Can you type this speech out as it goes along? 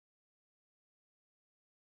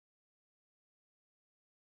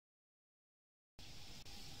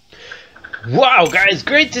Wow guys,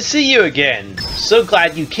 great to see you again. So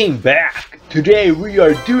glad you came back. Today we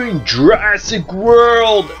are doing Jurassic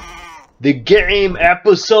World The Game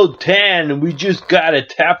episode 10. We just got a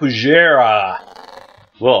Tapejara.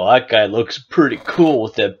 Well, that guy looks pretty cool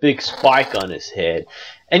with that big spike on his head.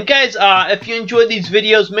 And guys, if you enjoy these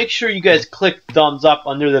videos, make sure you guys click thumbs up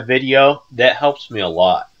under the video. That helps me a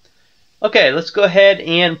lot. Okay, let's go ahead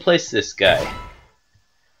and place this guy.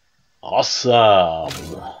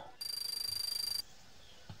 Awesome.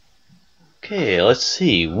 Okay, let's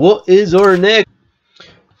see. What is our next?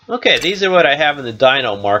 Okay, these are what I have in the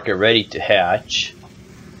dino market ready to hatch.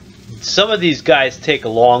 Some of these guys take a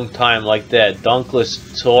long time, like that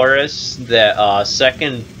Dinosaurus, that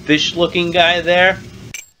second fish-looking guy there.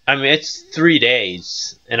 I mean, it's 3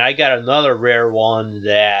 days. And I got another rare one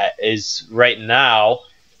that is right now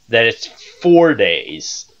that it's 4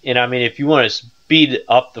 days. And I mean, if you want to speed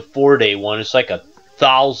up the 4-day one, it's like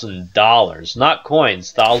 $1,000, not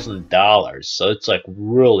coins, $1,000. So it's like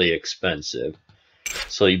really expensive.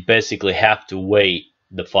 So you basically have to wait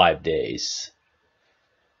the 5 days.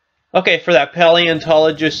 Okay, for that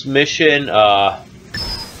paleontologist mission,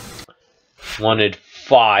 wanted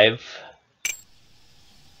 5.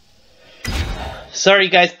 Sorry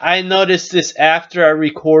guys, I noticed this after I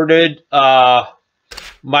recorded.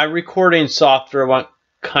 My recording software went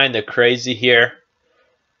kind of crazy here.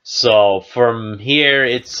 So from here,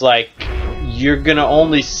 it's like you're gonna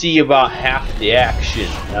only see about half the action.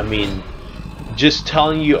 I mean, just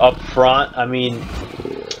telling you up front, I mean,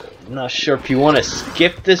 I'm not sure if you want to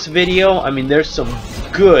skip this video. I mean, there's some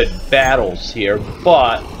good battles here,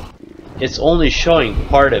 but it's only showing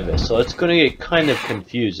part of it, so it's gonna get kind of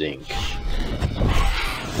confusing.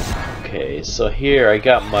 Okay, so here I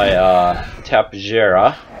got my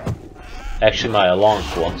Tapejara. Actually, my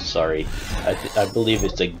Alonqua, sorry. I believe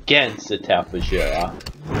it's against the Tapejara.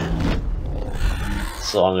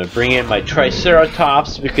 So I'm going to bring in my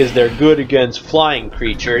Triceratops because they're good against flying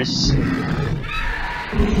creatures.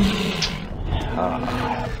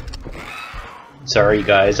 Sorry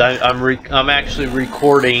guys, I'm actually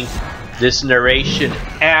recording this narration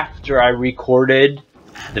after I recorded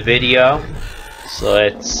the video. So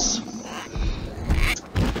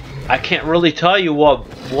I can't really tell you what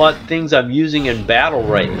things I'm using in battle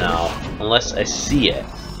right now unless I see it.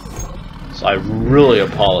 So I really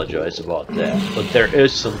apologize about that. But there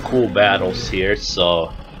is some cool battles here,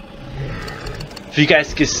 so if you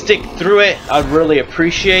guys could stick through it, I'd really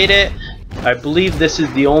appreciate it. I believe this is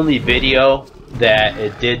the only video that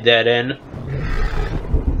it did that in.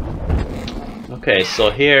 Okay, so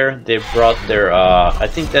here they brought their I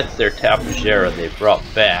think that's their Tapejara they brought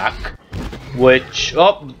back, which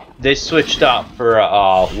they switched out for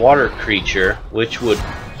a water creature, which would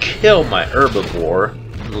kill my herbivore,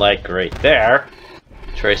 like right there,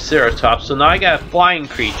 Triceratops. So now I got a flying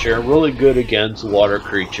creature, really good against water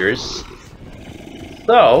creatures.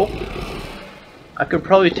 So I could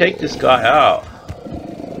probably take this guy out.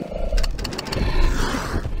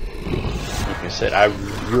 Like I said, I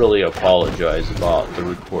really apologize about the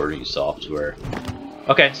recording software.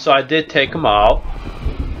 Okay, so I did take him out.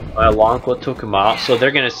 My Alonqua took him out, so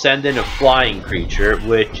they're gonna send in a flying creature,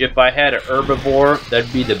 which if I had an herbivore,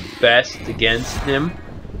 that'd be the best against him.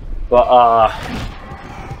 But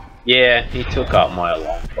yeah, he took out my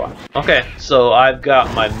Alonqua. Okay, so I've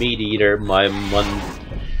got my meat eater, my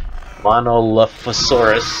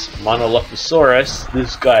Monolophosaurus.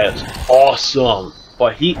 This guy is awesome,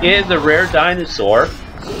 but he is a rare dinosaur,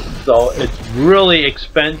 so it's really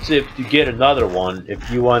expensive to get another one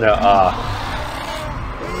if you wanna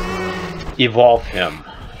evolve him,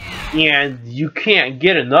 and you can't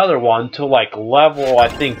get another one till like level, I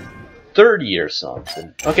think, 30 or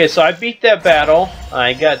something. Okay, so I beat that battle.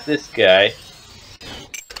 I got this guy.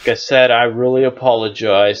 Like I said, I really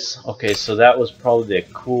apologize. Okay, so that was probably the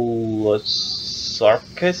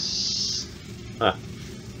Colossarcus. Huh.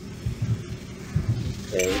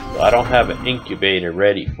 Okay, so I don't have an incubator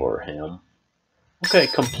ready for him. Okay,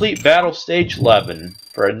 complete battle stage 11.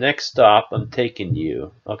 For our next stop, I'm taking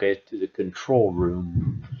you, okay, to the control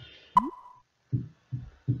room.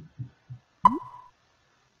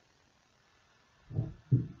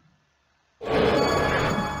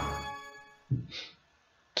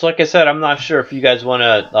 So like I said, I'm not sure if you guys want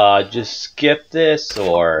to just skip this,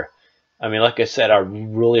 or, I mean, like I said, I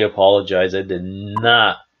really apologize. I did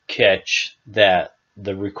not catch that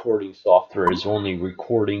the recording software is only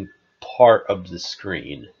recording part of the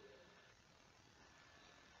screen.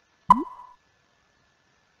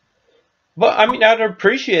 But I mean, I'd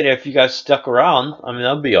appreciate it if you guys stuck around. I mean,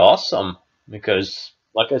 that'd be awesome, because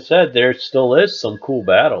like I said, there still is some cool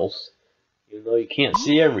battles, even though you can't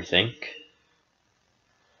see everything.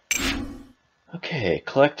 Okay,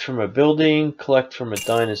 collect from a building, collect from a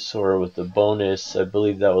dinosaur with a bonus. I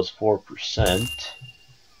believe that was 4%.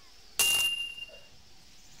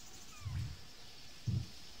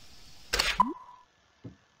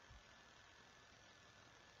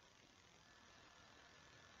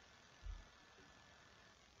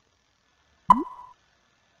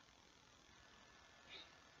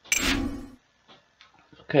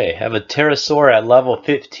 Okay, have a pterosaur at level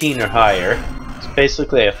 15 or higher. It's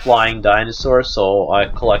basically a flying dinosaur, so I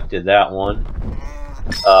collected that one.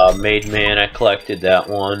 Made Man, I collected that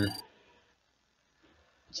one.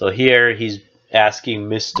 So here he's asking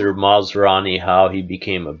Mr. Maserati how he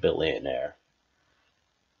became a billionaire.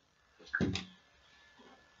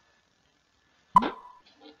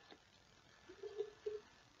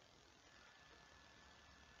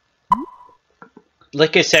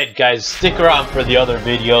 Like I said, guys, stick around for the other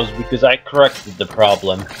videos because I corrected the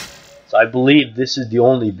problem. So I believe this is the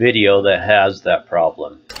only video that has that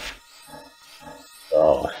problem.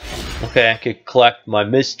 So, okay, I could collect my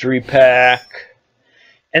mystery pack.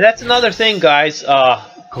 And that's another thing, guys.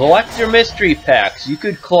 Collect your mystery packs. You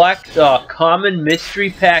could collect a common mystery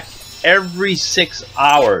pack every 6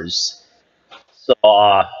 hours.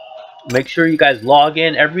 So, make sure you guys log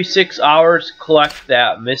in every 6 hours, collect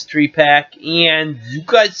that mystery pack, and you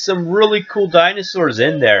got some really cool dinosaurs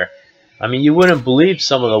in there. I mean, you wouldn't believe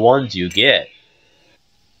some of the ones you get.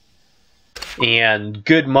 And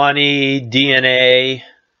good money, DNA.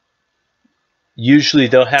 Usually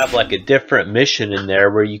they'll have like a different mission in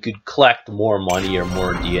there where you could collect more money or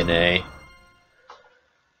more DNA.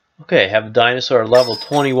 Okay, have a dinosaur level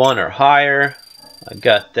 21 or higher. I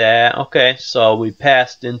got that. Okay, so we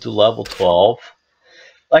passed into level 12.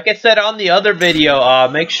 Like I said on the other video,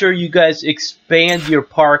 make sure you guys expand your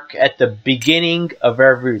park at the beginning of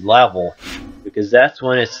every level, because that's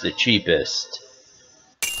when it's the cheapest.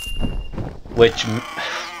 Which,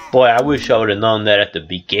 boy, I wish I would have known that at the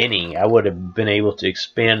beginning. I would have been able to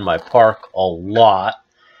expand my park a lot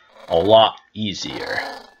easier.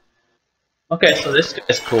 Okay, so this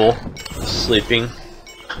guy's cool. He's sleeping.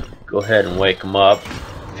 Go ahead and wake him up.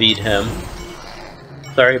 Feed him.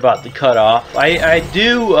 Sorry about the cutoff. I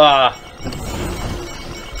do,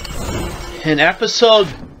 in episode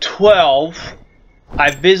 12,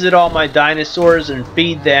 I visit all my dinosaurs and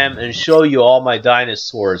feed them and show you all my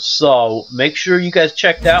dinosaurs. So, make sure you guys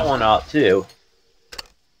check that one out, too.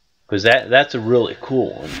 Because that's a really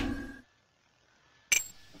cool one.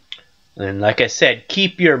 And like I said,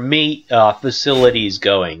 keep your meat facilities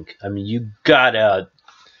going. I mean, you gotta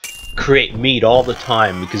create meat all the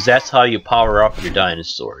time, because that's how you power up your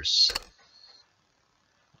dinosaurs.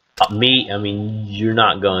 Meat, I mean, you're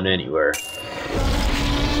not going anywhere.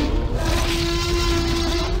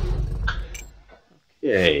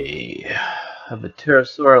 Okay, have a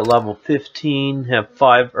pterosaur at level 15, have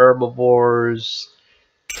 5 herbivores,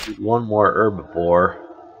 need 1 more herbivore.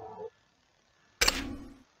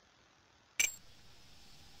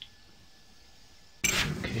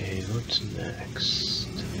 Okay, what's next?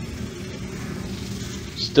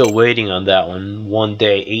 Still waiting on that one. 1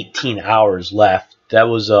 day, 18 hours left. That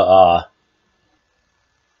was a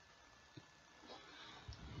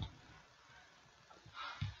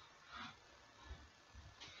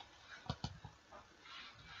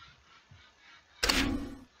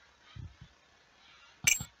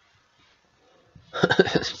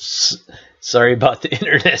sorry about the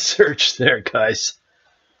internet search there, guys.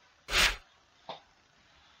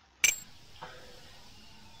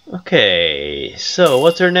 Okay, so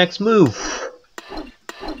what's our next move?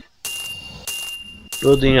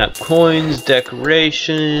 Building up coins,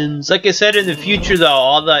 decorations. Like I said, in the future though,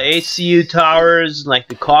 all the ACU towers, like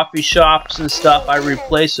the coffee shops and stuff, I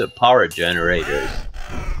replace with power generators.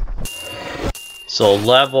 So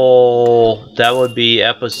level, that would be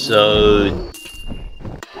episode...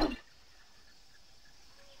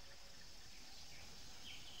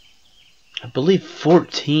 I believe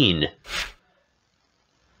 14.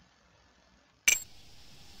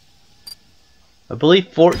 I believe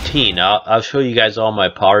 14. I'll show you guys all my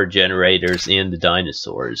power generators and the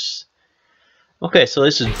dinosaurs. Okay, so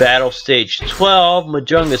this is battle stage 12.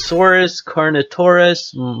 Majungasaurus,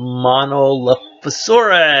 Carnotaurus,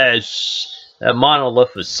 Monolithosaurus. That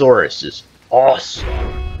Monolithosaurus is awesome.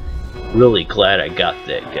 Really glad I got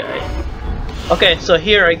that guy. Okay, so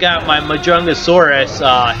here I got my Majungasaurus.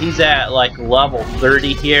 He's at like level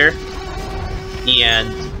 30 here.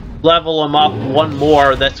 And level him up 1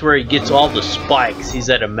 more, that's where he gets all the spikes.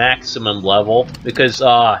 He's at a maximum level, because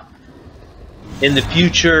in the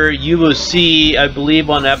future you will see, I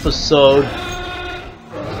believe on episode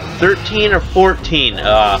 13 or 14,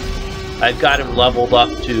 I've got him leveled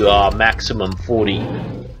up to maximum 40.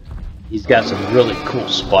 He's got some really cool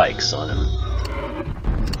spikes on him.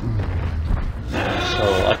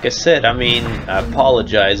 So, like I said, I mean, I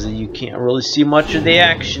apologize that you can't really see much of the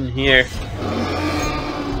action here.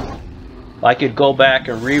 If I could go back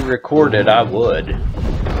and re-record it, I would.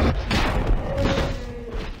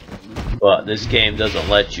 But this game doesn't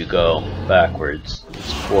let you go backwards,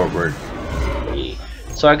 it's forward.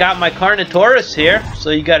 So I got my Carnotaurus here,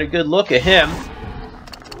 so you got a good look at him.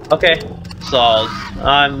 Okay, so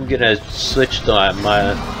I'm gonna switch to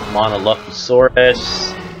my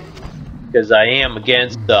Monolithosaurus, because I am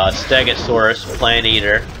against Stegosaurus, Plant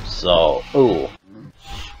Eater. So, ooh,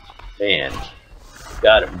 man,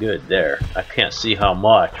 got him good there. I can't see how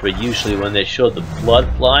much, but usually when they show the blood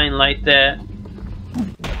flying like that,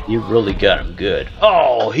 you really got him good.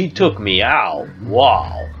 Oh, he took me out.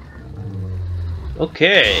 Wow.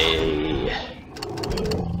 Okay.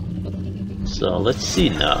 So let's see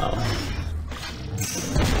now.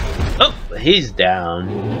 Oh, he's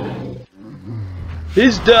down.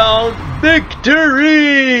 He's down.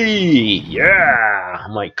 Victory! Yeah!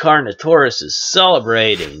 My Carnotaurus is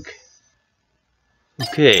celebrating.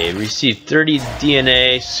 Okay, received 30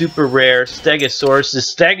 DNA, super rare, Stegosaurus. The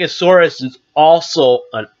Stegosaurus is also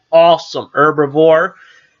an awesome herbivore.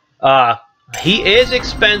 He is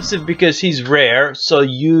expensive because he's rare, so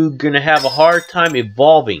you're gonna have a hard time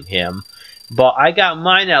evolving him. But I got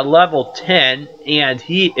mine at level 10, and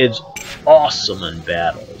he is awesome in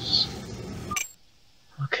battles.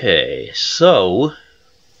 Okay, so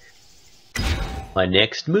my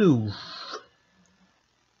next move.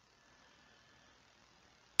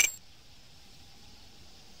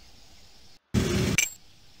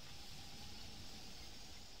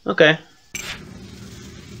 Okay.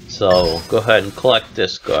 So, go ahead and collect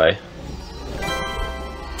this guy.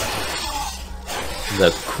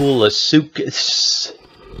 The colossal.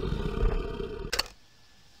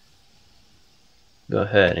 Go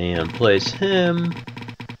ahead and place him.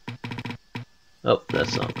 Oh,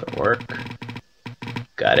 that's not gonna work.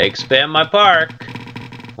 Gotta expand my park.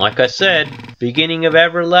 Like I said, beginning of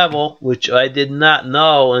every level, which I did not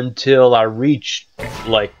know until I reached,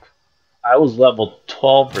 like, I was level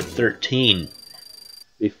 12 or 13.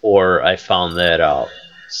 Before I found that out,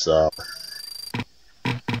 so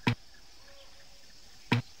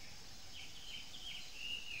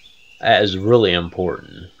that is really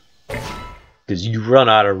important because you run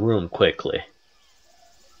out of room quickly.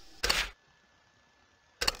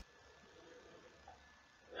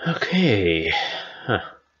 Okay. Huh.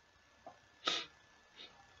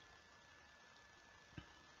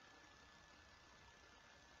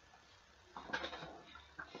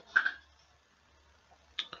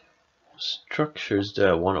 Structures that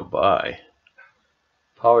I want to buy.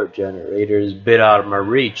 Power generators, bit out of my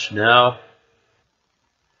reach now.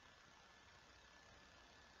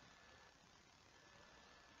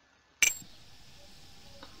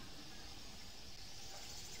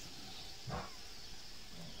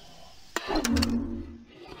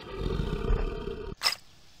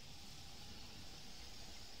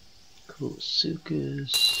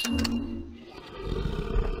 Kosukas.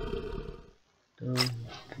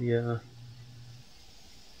 Yeah.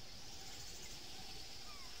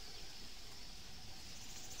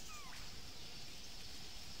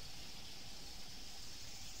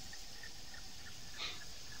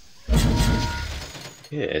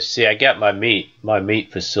 Yeah, see, I got my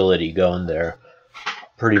meat facility going there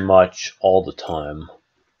pretty much all the time.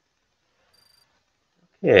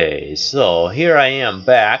 Okay, so here I am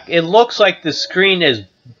back. It looks like the screen is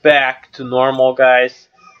back to normal, guys.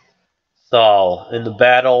 So, in the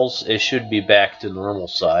battles, it should be back to normal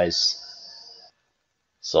size.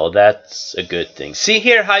 So that's a good thing. See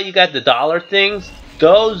here how you got the dollar things?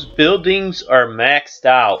 Those buildings are maxed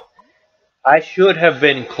out. I should have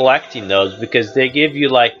been collecting those because they give you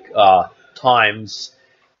like times,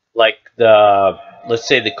 like the, let's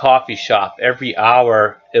say the coffee shop, every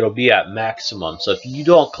hour it'll be at maximum. So if you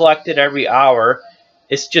don't collect it every hour,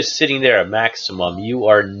 it's just sitting there at maximum. You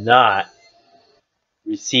are not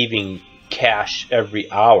receiving cash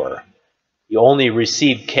every hour. You only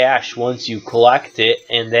receive cash once you collect it,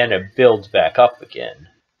 and then it builds back up again.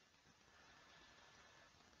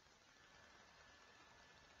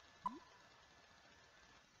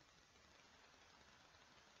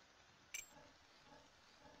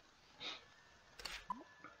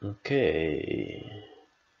 Okay.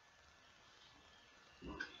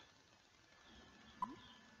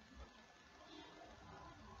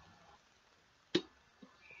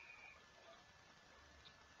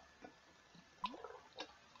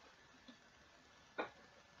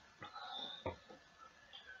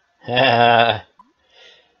 So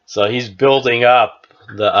he's building up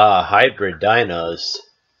the hybrid dinos.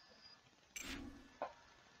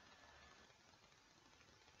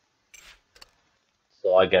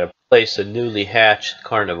 So I gotta place a newly hatched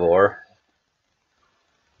carnivore.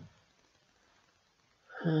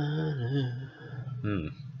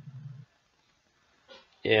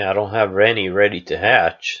 Yeah, I don't have any ready to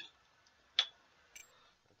hatch. That's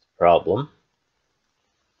a problem.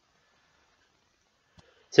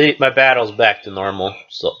 See, my battle's back to normal.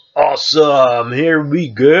 So awesome! Here we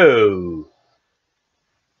go!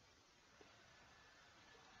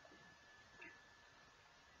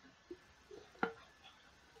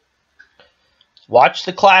 Watch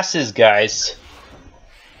the classes, guys.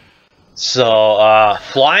 So,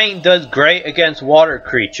 flying does great against water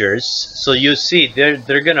creatures. So you see,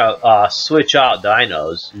 they're gonna switch out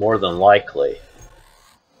dinos more than likely.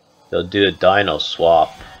 They'll do a dino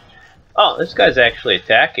swap. Oh, this guy's actually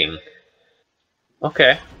attacking.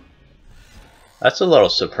 Okay, that's a little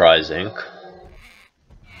surprising.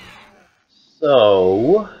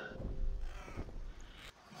 So,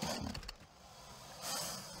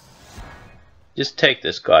 just take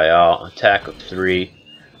this guy out. Attack of 3.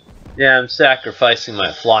 Yeah, I'm sacrificing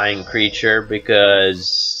my flying creature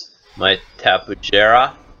because my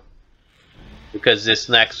Tapujera. Because this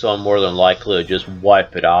next one more than likely will just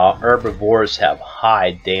wipe it out. Herbivores have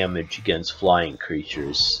high damage against flying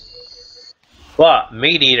creatures. But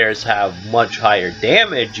meat eaters have much higher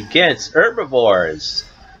damage against herbivores.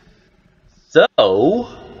 So,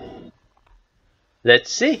 let's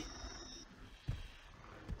see.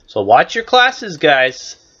 So watch your classes,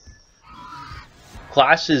 guys.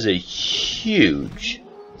 Classes are huge.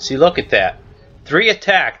 See, look at that. 3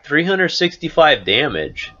 attack, 365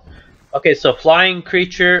 damage. Okay, so flying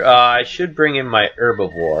creature, I should bring in my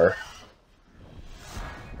herbivore.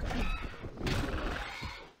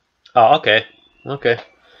 Oh, okay. Okay.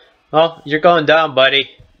 Well, you're going down, buddy.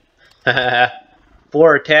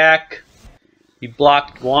 4 attack. He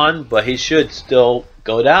blocked 1, but he should still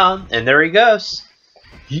go down. And there he goes.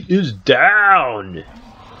 He is down.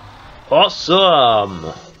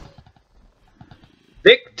 Awesome.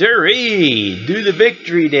 Victory. Do the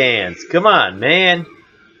victory dance. Come on, man.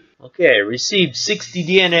 Okay, received 60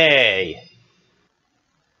 DNA.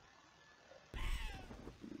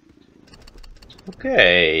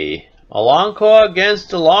 Okay. Elanco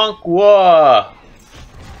against Elanco.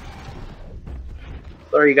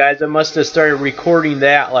 Sorry guys, I must have started recording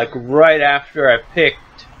that like right after I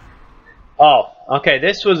picked. Oh, okay,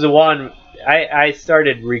 this was the one I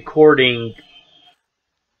started recording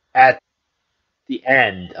at the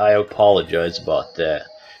end. I apologize about that.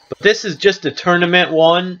 But this is just a tournament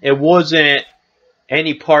one. It wasn't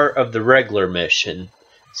any part of the regular mission.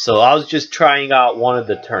 So I was just trying out one of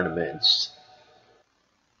the tournaments.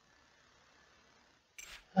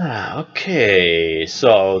 Okay,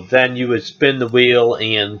 so then you would spin the wheel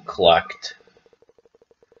and collect.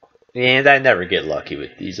 And I never get lucky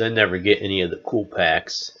with these. I never get any of the cool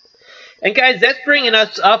packs. And guys, that's bringing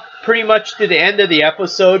us up pretty much to the end of the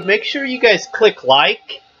episode. Make sure you guys click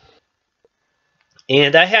like.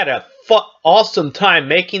 And I had a awesome time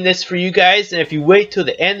making this for you guys. And if you wait till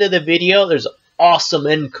the end of the video, there's an awesome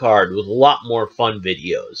end card with a lot more fun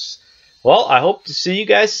videos. Well, I hope to see you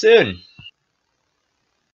guys soon.